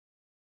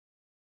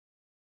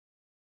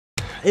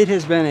It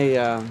has been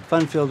a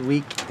fun-filled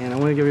week, and I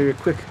want to give you a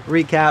quick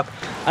recap.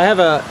 I have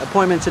an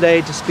appointment today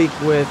to speak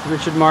with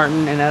Richard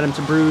Martin and Adam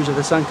Tabrouge of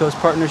the Suncoast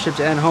Partnership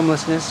to End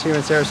Homelessness here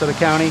in Sarasota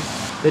County.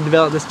 They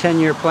developed this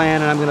 10-year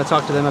plan, and I'm going to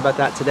talk to them about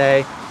that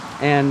today.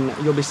 And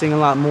you'll be seeing a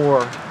lot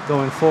more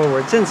going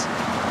forward, since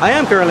I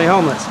am currently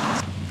homeless.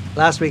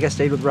 Last week I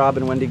stayed with Rob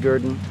and Wendy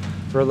Gurdon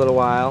for a little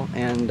while,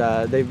 and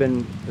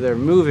they're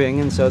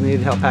moving, and so they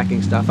needed help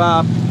packing stuff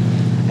up.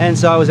 And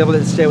so I was able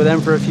to stay with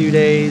them for a few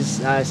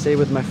days. I stayed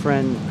with my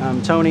friend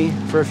Tony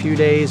for a few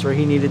days where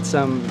he needed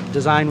some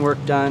design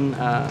work done,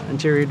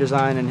 interior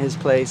design in his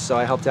place, so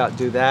I helped out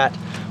do that,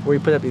 where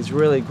he put up these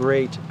really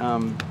great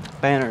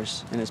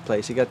banners in his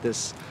place. He got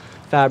this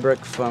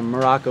fabric from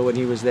Morocco when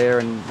he was there,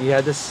 and he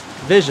had this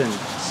vision.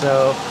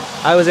 So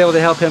I was able to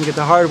help him get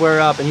the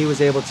hardware up, and he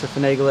was able to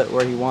finagle it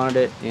where he wanted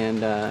it,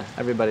 and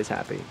everybody's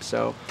happy.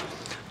 So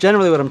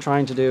generally what I'm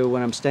trying to do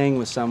when I'm staying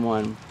with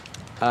someone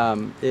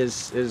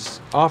is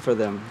offer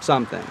them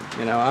something.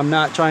 You know, I'm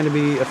not trying to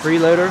be a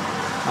freeloader.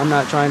 I'm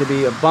not trying to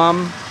be a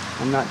bum.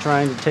 I'm not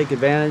trying to take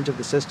advantage of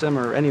the system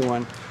or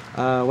anyone.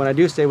 When I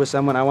do stay with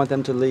someone, I want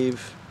them to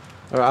leave,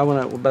 or I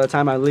want to, by the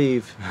time I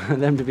leave,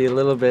 them to be a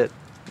little bit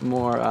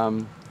more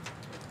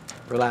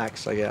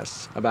relaxed, I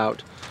guess,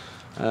 about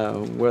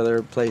where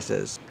their place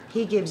is.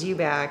 He gives you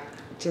back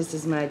just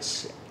as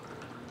much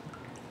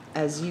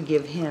as you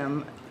give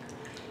him,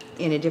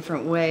 in a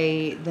different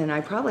way than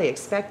I probably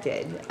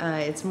expected.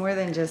 It's more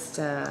than just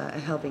a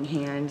helping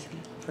hand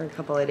for a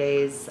couple of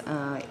days.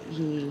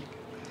 He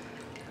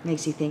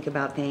makes you think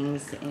about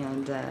things,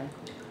 and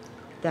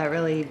that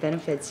really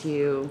benefits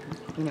you,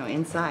 you know,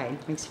 inside.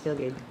 Makes you feel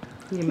good.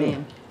 You're a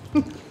man.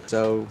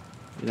 So,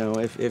 you know,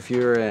 if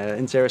you're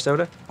in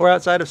Sarasota or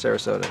outside of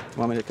Sarasota,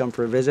 want me to come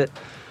for a visit,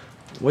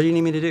 what do you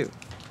need me to do?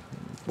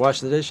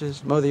 Wash the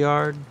dishes, mow the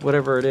yard,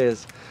 whatever it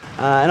is.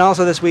 And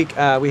also this week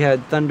we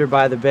had Thunder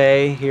by the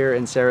Bay here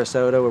in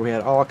Sarasota, where we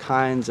had all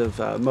kinds of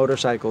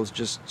motorcycles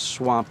just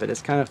swamp it.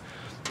 It's kind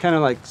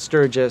of like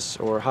Sturgis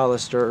or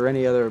Hollister or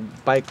any other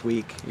bike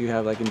week you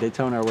have like in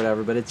Daytona or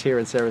whatever, but it's here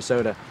in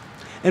Sarasota.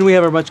 And we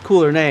have a much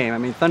cooler name. I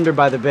mean, Thunder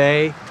by the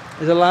Bay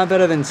is a lot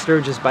better than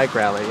Sturgis Bike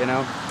Rally, you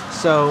know?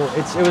 So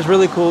it was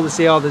really cool to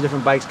see all the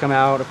different bikes come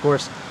out. Of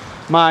course,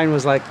 mine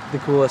was like the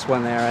coolest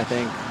one there, I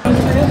think.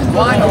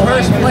 Won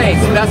first place,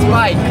 best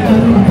bike.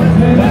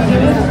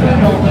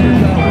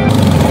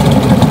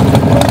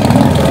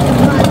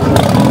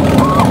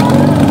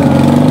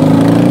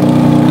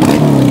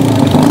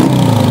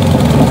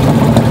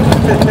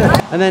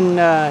 And then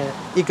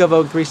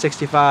EcoVogue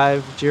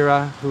 365,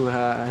 Jira, who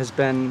has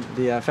been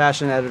the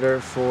fashion editor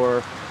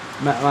for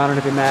Modern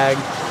Hippie Mag.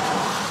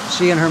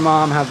 She and her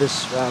mom have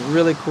this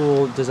really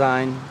cool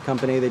design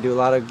company. They do a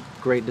lot of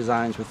great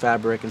designs with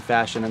fabric and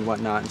fashion and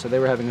whatnot. And so they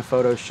were having a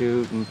photo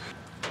shoot. And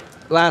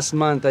last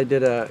month I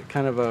did a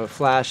kind of a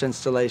flash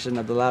installation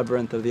of the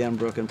Labyrinth of the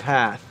Unbroken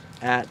Path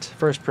at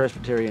First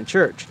Presbyterian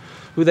Church,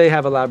 who they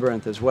have a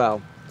labyrinth as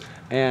well.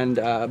 And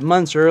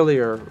months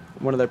earlier,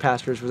 one of their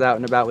pastors was out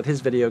and about with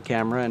his video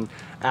camera and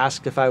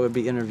asked if I would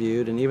be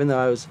interviewed. And even though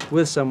I was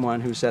with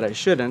someone who said I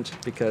shouldn't,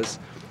 because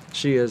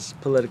she is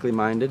politically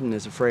minded and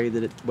is afraid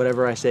that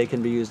whatever I say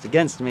can be used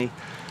against me,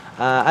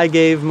 I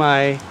gave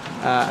my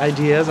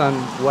ideas on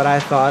what I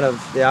thought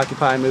of the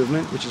Occupy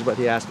movement, which is what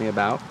he asked me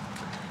about.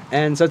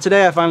 And so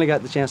today I finally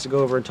got the chance to go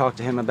over and talk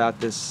to him about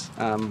this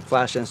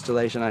flash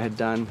installation I had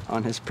done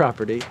on his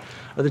property,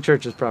 or the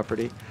church's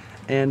property.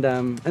 And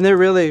they're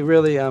really,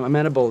 really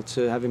amenable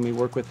to having me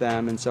work with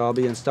them, and so I'll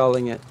be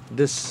installing it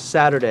this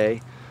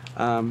Saturday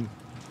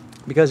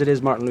because it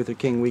is Martin Luther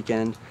King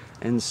weekend.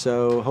 And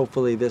so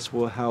hopefully this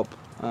will help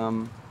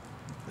a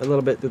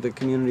little bit through the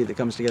community that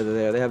comes together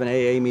there. They have an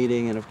AA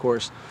meeting, and of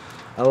course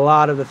a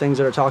lot of the things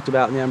that are talked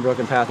about in the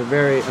Unbroken Path are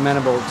very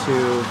amenable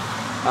to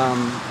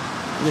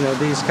you know,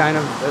 these kind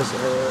of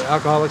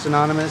Alcoholics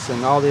Anonymous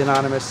and all the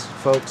anonymous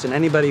folks, and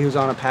anybody who's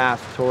on a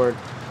path toward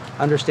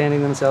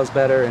understanding themselves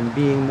better and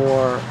being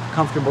more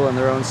comfortable in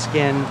their own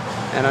skin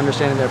and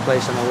understanding their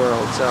place in the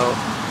world. So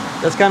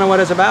that's kind of what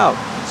it's about.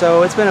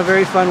 So it's been a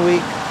very fun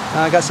week.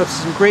 I got some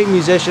great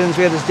musicians.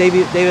 We had this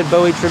David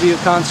Bowie tribute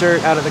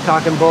concert out at the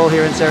Cock and Bull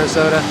here in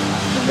Sarasota.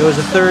 It was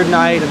the third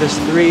night of this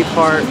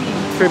 3-part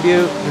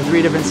tribute in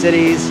 3 different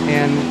cities,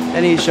 and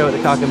any show at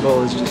the Cock and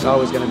Bull is just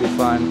always going to be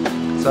fun.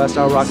 So I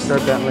saw Rockstar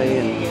Bentley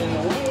and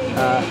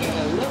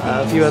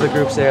a few other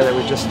groups there that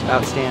were just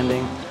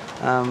outstanding.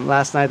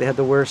 Last night they had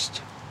the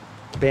worst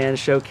band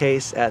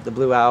showcase at the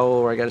Blue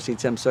Owl, where I got to see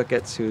Tim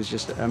Suckets, who's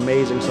just an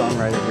amazing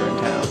songwriter here in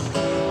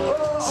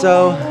town.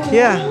 So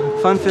yeah,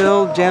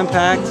 fun-filled,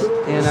 jam-packed,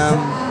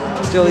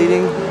 and still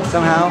eating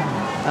somehow.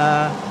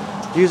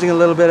 Using a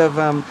little bit of,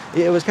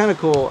 it was kind of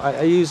cool. I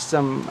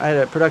had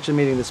a production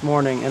meeting this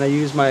morning, and I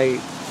used my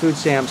food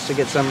stamps to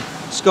get some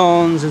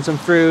scones and some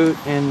fruit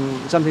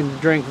and something to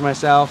drink for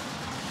myself,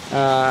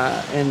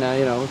 and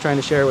you know, trying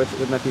to share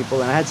with my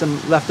people. And I had some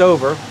left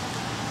over.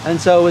 And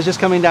so it was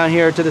just coming down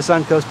here to the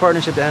Suncoast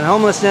Partnership to End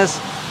Homelessness.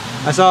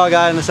 I saw a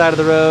guy on the side of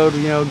the road,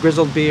 you know,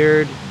 grizzled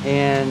beard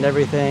and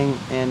everything,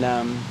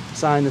 and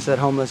sign that said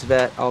homeless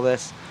vet, all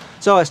this.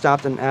 So I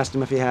stopped and asked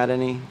him if he had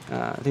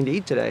anything to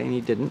eat today, and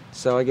he didn't.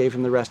 So I gave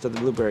him the rest of the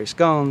blueberry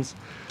scones,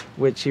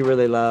 which he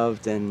really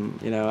loved.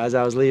 And as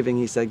I was leaving,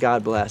 he said,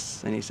 "God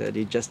bless," and he said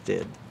he just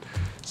did.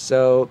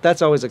 So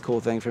that's always a cool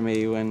thing for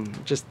me, when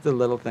just the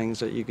little things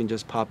that you can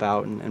just pop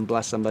out and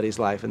bless somebody's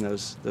life in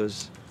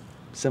those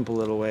simple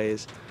little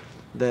ways.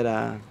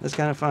 That's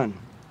kind of fun.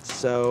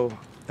 So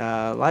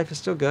life is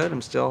still good.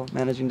 I'm still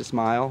managing to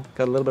smile.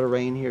 Got a little bit of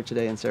rain here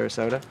today in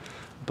Sarasota,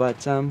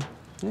 but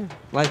yeah,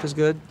 life is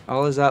good.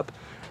 All is up,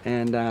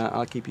 and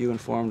I'll keep you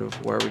informed of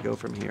where we go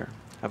from here.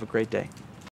 Have a great day.